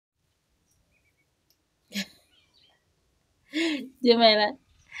Dumela,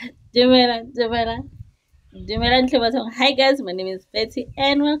 Dumela, Dumela, Dumela Ntlebathong. Hi guys, my name is Betty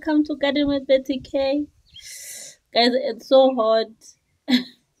and welcome to Garden with Betty K. Guys, it's so hot.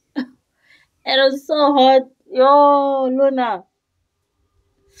 It was so hot. Yo, Luna.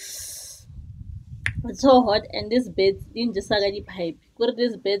 It's so hot and these birds didn't just the pipe. Good,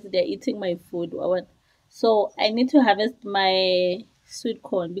 these birds, they're eating my food. So I need to harvest my sweet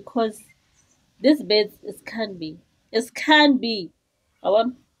corn because this birds it can't be. It can't be.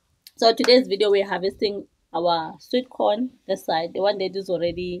 So today's video we're harvesting our sweet corn, the side, the one that is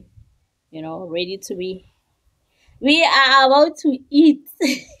already, ready to be. We are about to eat.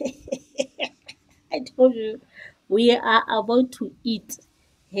 I told you, we are about to eat.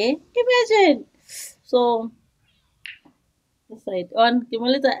 Hey, imagine. So this side on the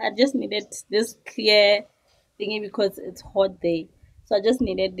monitor, I just needed this clear thingy because it's hot day. So I just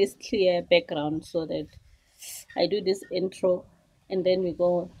needed this clear background so that I do this intro and then we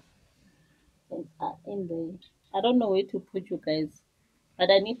go in the I don't know where to put you guys, but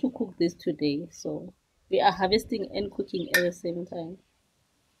I need to cook this today. So we are harvesting and cooking at the same time.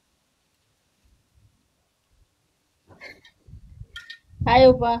 Hi,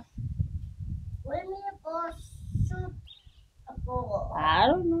 Opa. When we go shoot a ball. I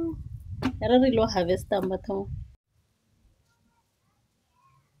don't know. I don't really harvest them, but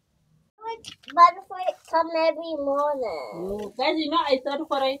Butterfly come every morning. guys, I thought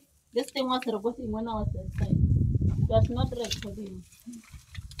for it, this thing was recording when I was inside. It was not recording.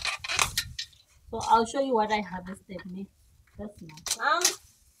 So I'll show you what I harvested. That's nice. Mom,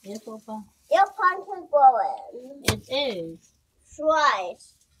 Yes, Opa. your pumpkin growing It is.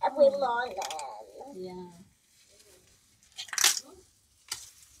 twice every morning. Yeah.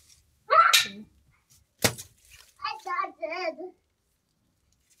 I got it.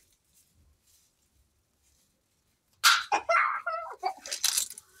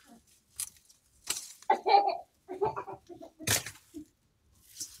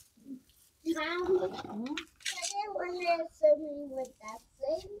 Mom, everyone is swimming with that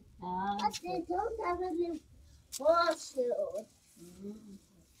thing, but they don't have any horseshoes.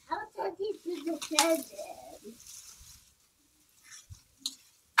 How does he do the present?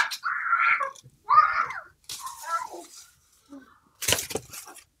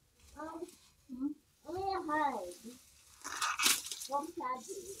 I'm gonna hide from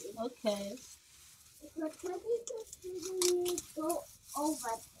Daddy. Okay. Because Daddy just go over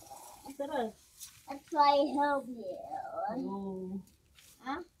there. Sarah. That's why I help you. Oh.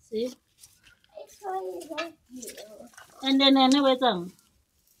 Huh? See? That's why I help you. And then anyway, then.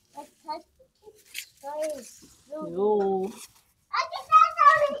 But Daddy tries to. Yo. I did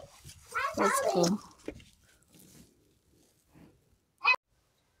that, Let's go.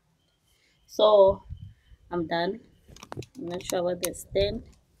 So I'm done. I'm not sure about the stand,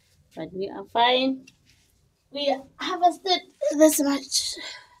 but we are fine. We harvested this much.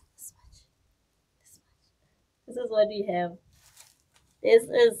 This is what we have. This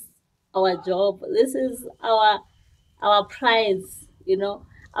is our job. This is our prize.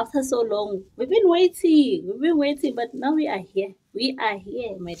 After so long, we've been waiting, but now we are here. We are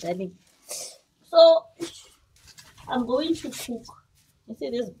here, my darling. So I'm going to cook. You see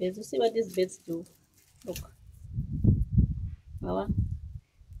these beds? You see what these beds do? Look. Mama,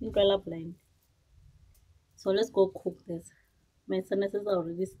 blind. So let's go cook this. My semesters are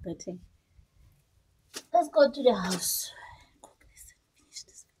already starting. Let's go to the house. Cook this and finish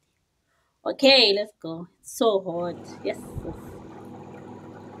this video. Okay, let's go. It's so hot. Yes.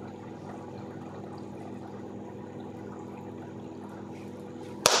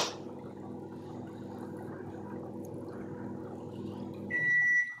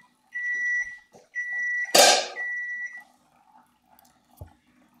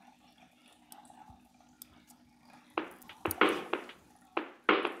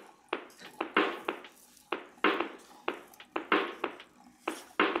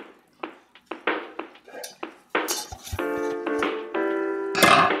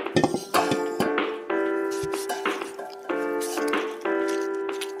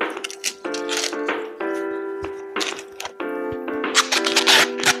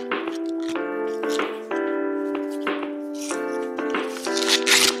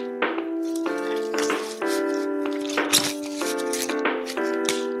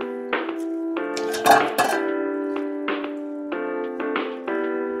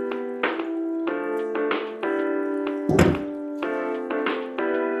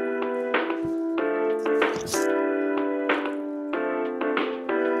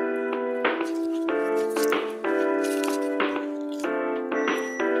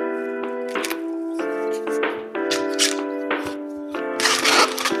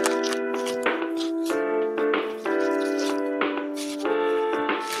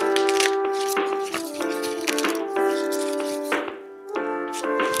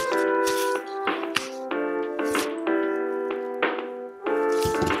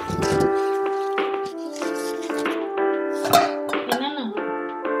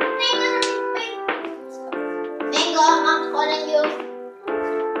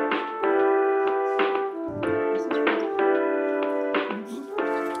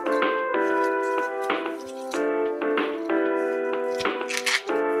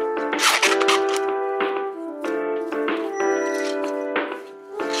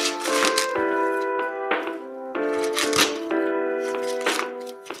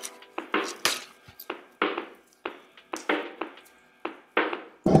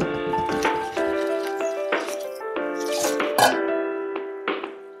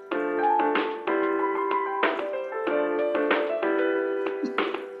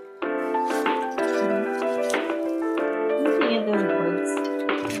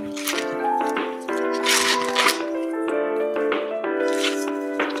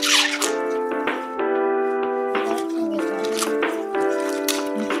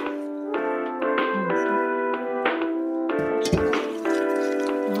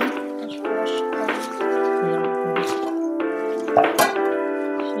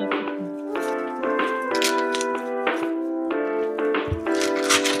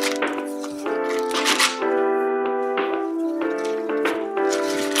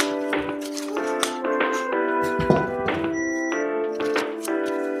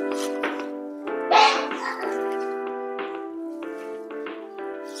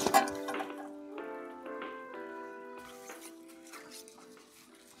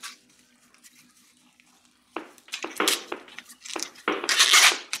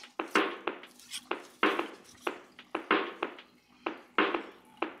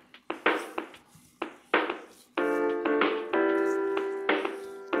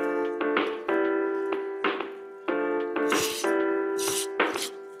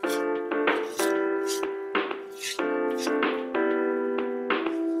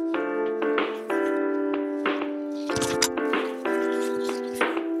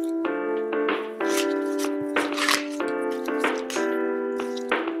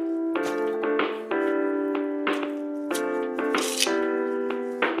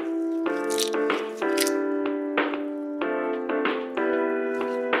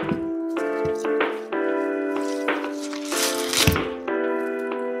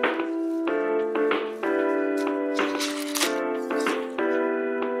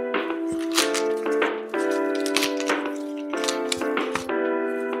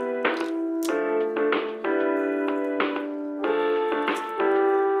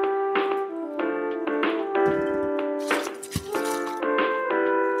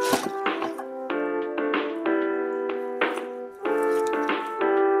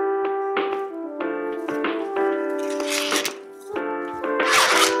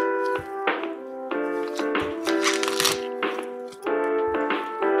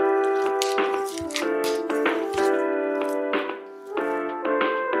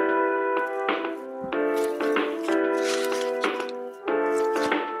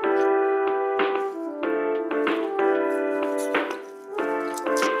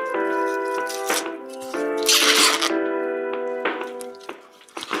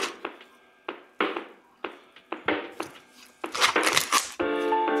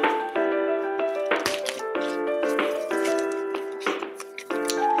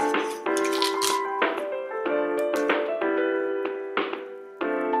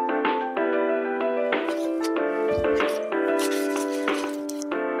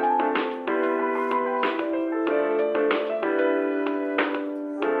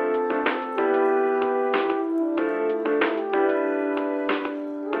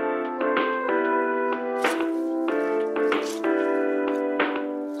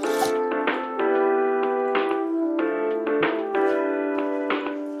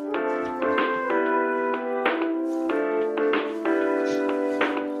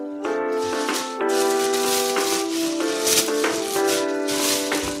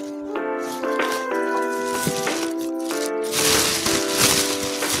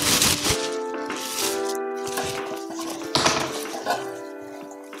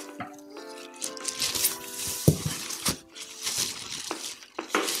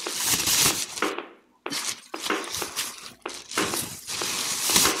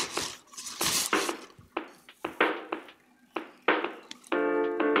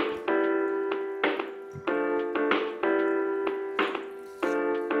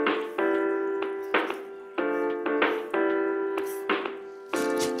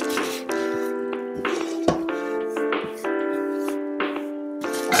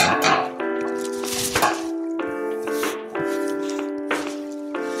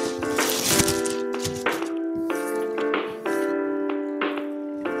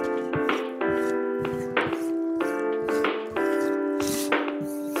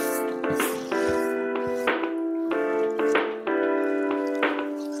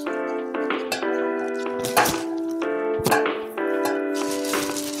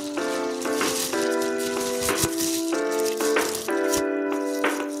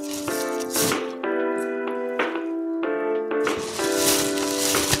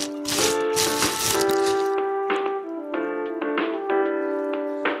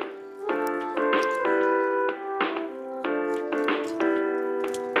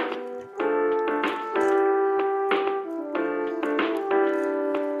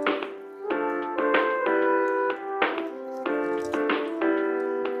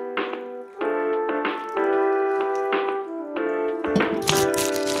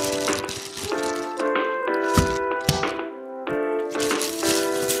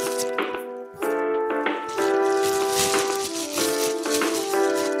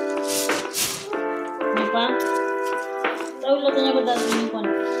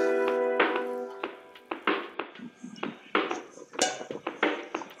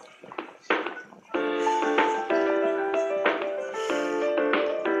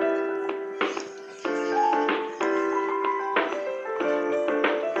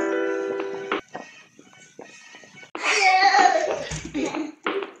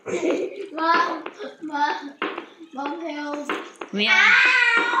 me on.